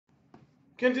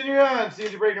Continue on,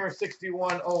 CNC break number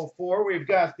 6104. We've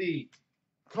got the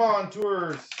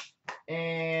Contours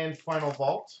and Final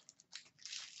Vault.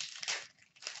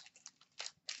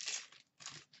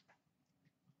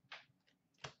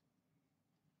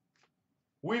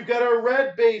 We've got a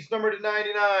red base number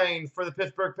 /99 for the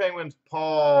Pittsburgh Penguins,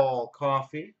 Paul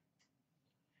Coffey.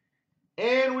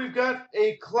 And we've got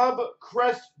a Club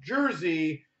Crest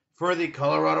jersey for the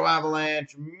Colorado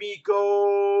Avalanche,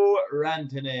 Mikko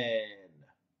Rantanen.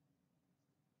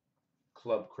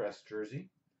 Club Crest jersey,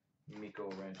 Mikko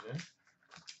Rantanen.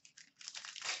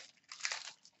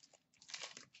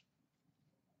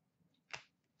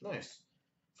 Nice.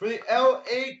 For the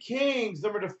LA Kings,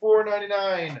 number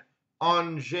 /499,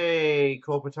 Anze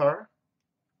Kopitar.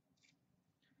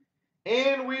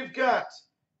 And we've got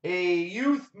a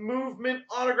Youth Movement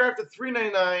autograph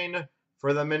 /399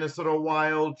 for the Minnesota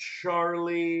Wild,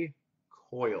 Charlie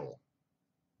Coyle.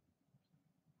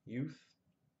 Youth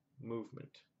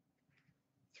Movement.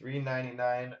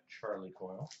 $3.99, Charlie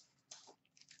Coyle.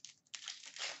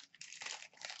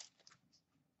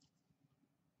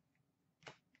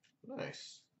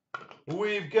 Nice.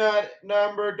 We've got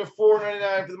number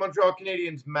 /499 for the Montreal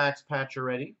Canadiens, Max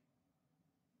Pacioretty.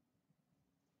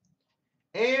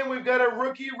 And we've got a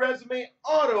rookie resume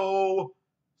auto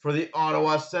for the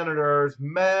Ottawa Senators,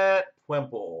 Matt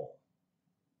Puempel.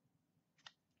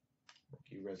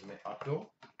 Rookie resume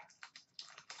auto.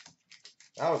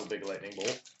 That was a big lightning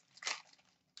bolt.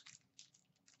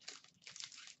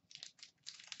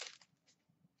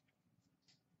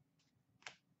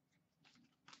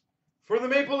 For the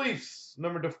Maple Leafs,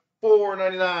 number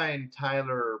 /499,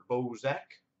 Tyler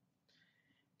Bozak.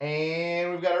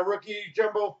 And we've got a rookie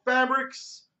jumbo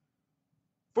fabrics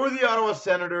for the Ottawa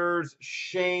Senators,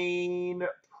 Shane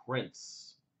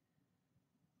Prince.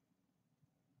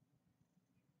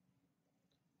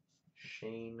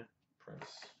 Shane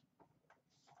Prince.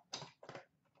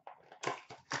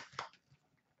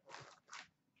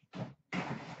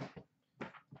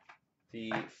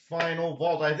 The final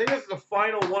vault. I think this is the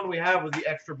final one we have with the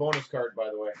extra bonus card, by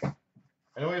the way.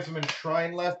 I know we have some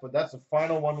Enshrine left, but that's the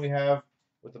final one we have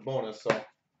with the bonus. So,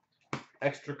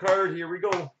 extra card, here we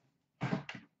go.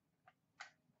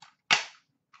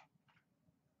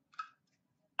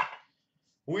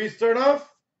 We start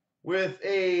off with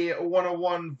a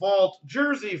 101 vault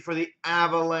jersey for the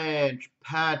Avalanche,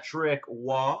 Patrick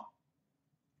Waugh.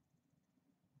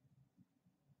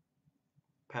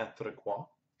 Patrick Waugh.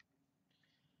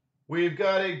 We've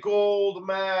got a gold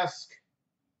mask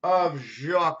of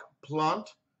Jacques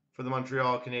Plante for the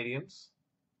Montreal Canadiens.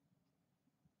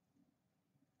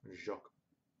 Jacques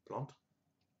Plante.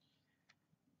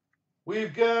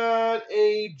 We've got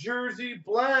a jersey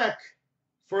black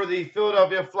for the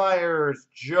Philadelphia Flyers,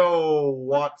 Joe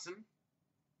Watson.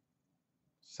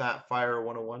 Sapphire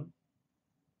 101.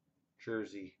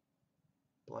 Jersey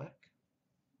black.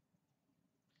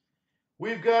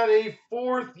 We've got a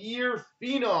 4th-year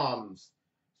Phenoms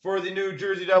for the New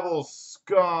Jersey Devils,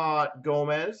 Scott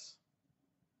Gomez.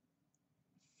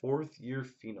 4th-year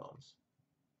Phenoms.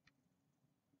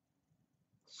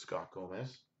 Scott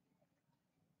Gomez.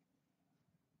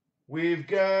 We've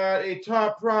got a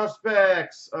top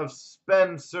prospects of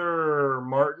Spencer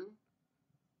Martin.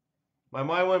 My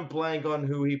mind went blank on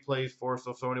who he plays for, so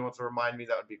if somebody wants to remind me,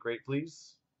 that would be great,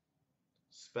 please.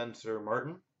 Spencer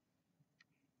Martin.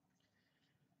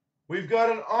 We've got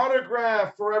an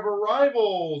autograph Forever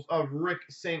Rivals of Rick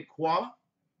St. Croix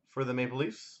for the Maple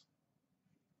Leafs.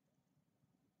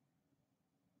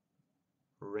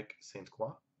 Rick St.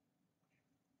 Croix.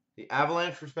 The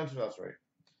Avalanche for Spencer, that's right.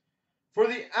 For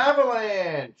the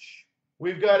Avalanche,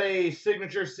 we've got a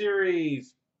Signature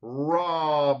Series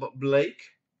Rob Blake.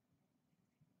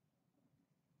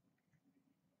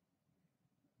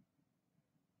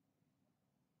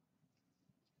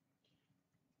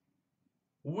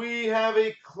 We have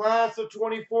a class of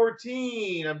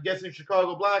 2014, I'm guessing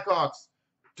Chicago Blackhawks,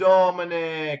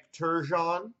 Dominic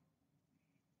Turgeon.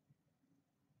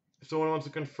 If someone wants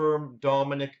to confirm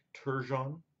Dominic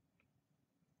Turgeon.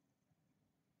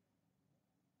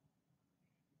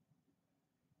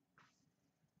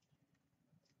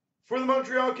 For the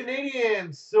Montreal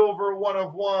Canadiens, silver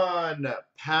 1/1,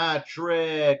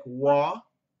 Patrick Waugh.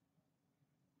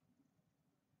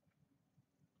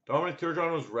 Dominic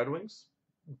Turgeon was Red Wings?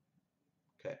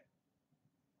 Okay.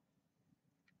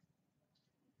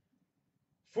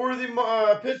 For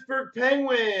the Pittsburgh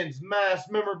Penguins, mass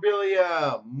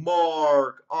memorabilia,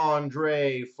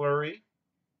 Marc-Andre Fleury.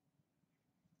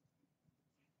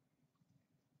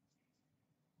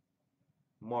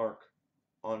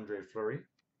 Marc-Andre Fleury.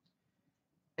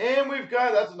 And we've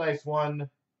got, that's a nice one,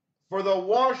 For the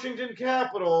Washington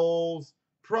Capitals,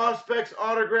 prospects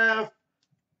autograph,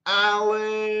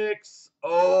 Alex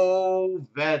Ovechkin.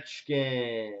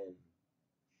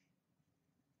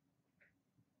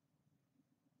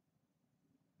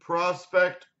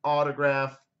 Prospect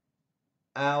autograph,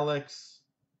 Alex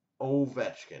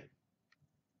Ovechkin.